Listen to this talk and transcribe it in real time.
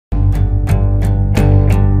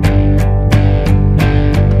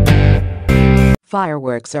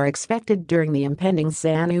Fireworks are expected during the impending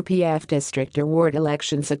Zanu PF district or ward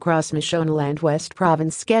elections across Mashonaland West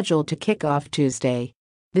province scheduled to kick off Tuesday.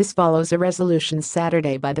 This follows a resolution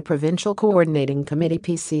Saturday by the Provincial Coordinating Committee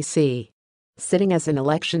 (PCC), sitting as an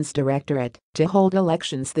elections directorate, to hold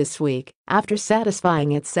elections this week after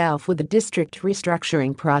satisfying itself with the district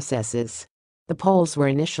restructuring processes. The polls were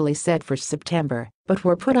initially set for September, but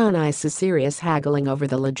were put on ice as serious haggling over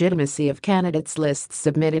the legitimacy of candidates' lists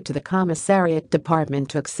submitted to the Commissariat Department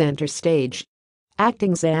took center stage.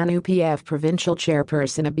 Acting Zanu PF Provincial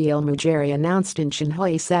Chairperson Abil Mujeri announced in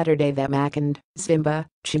Chinhoyi Saturday that Makand, Zvimba,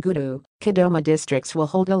 Chigudu, Kadoma districts will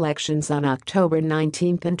hold elections on October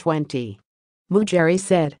 19 and 20. Mujeri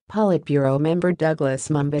said Politburo member Douglas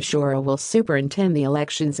Mumbashura will superintend the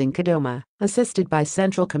elections in Kadoma, assisted by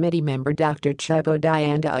Central Committee member Dr. Chubo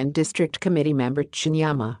Dianda and District Committee member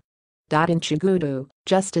Chinyama. In Chigudu,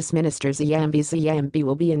 Justice Minister Ziyambi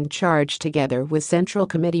will be in charge together with Central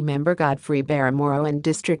Committee member Godfrey Baramoro and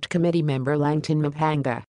District Committee member Langton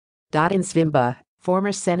Mapanga. In Zvimba,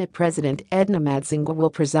 former Senate President Edna Madzingwa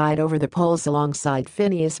will preside over the polls alongside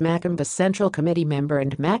Phineas Makamba, Central Committee member,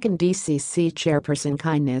 and Makan DCC Chairperson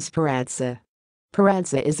Kindness Paradza.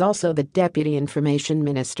 Paradza is also the Deputy Information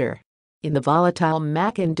Minister. In the volatile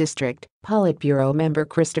Makan district, Politburo member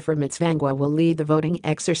Christopher Mtsvangwa will lead the voting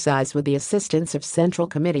exercise with the assistance of Central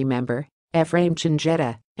Committee member Ephraim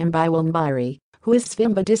Chinjeta and Mbiri, who is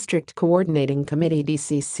Zvimba District Coordinating Committee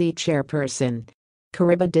DCC Chairperson.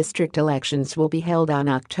 Kariba district elections will be held on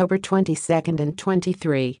October 22 and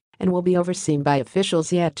 23 and will be overseen by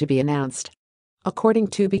officials yet to be announced. According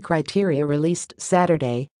to the criteria released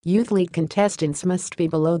Saturday, Youth League contestants must be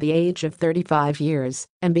below the age of 35 years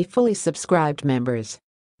and be fully subscribed members.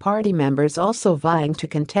 Party members also vying to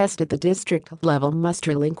contest at the district level must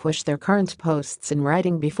relinquish their current posts in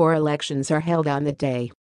writing before elections are held on the day.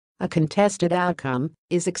 A contested outcome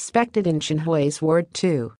is expected in Chinhoyi's Ward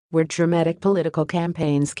 2, where dramatic political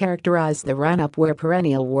campaigns characterize the run-up, where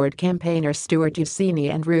perennial ward campaigner Stuart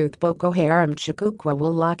Usini and Ruth Boko Haram Chikukwa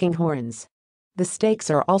will locking horns. The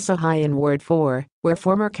stakes are also high in Ward 4, where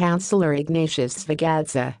former councillor Ignatius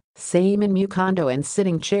Vagadza, Saman Mukondo and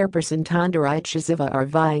sitting chairperson Tondarai Chiziva are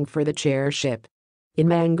vying for the chairship. In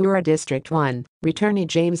Mangura District 1, returnee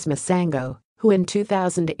James Masango, who in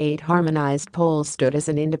 2008 harmonized polls stood as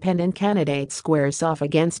an independent candidate, squares off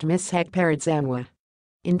against Mishek Paradzanwa.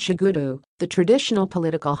 In Chigudu, the traditional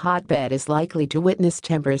political hotbed is likely to witness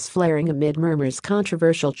tempers flaring amid murmurs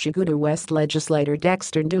controversial Chigudu West legislator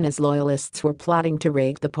Dexter Nduna's loyalists were plotting to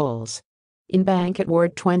rig the polls. In Bank at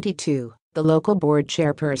Ward 22, the local board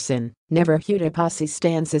chairperson, Never Hudapasi,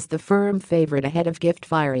 stands as the firm favorite ahead of Gift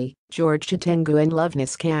Fiery, George Chitengu and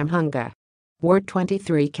Loveness Kamhunga. Ward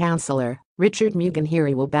 23 councillor Richard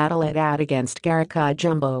Muganhiri will battle it out against Garakai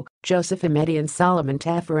Jumbo, Joseph Amedi and Solomon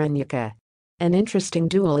Tafaranyaka. An interesting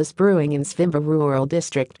duel is brewing in Zvimba Rural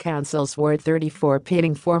District Council's Ward 34,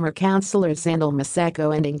 pitting former councillor Zandal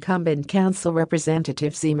Maseko and incumbent council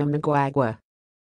representative Zima Mnangagwa.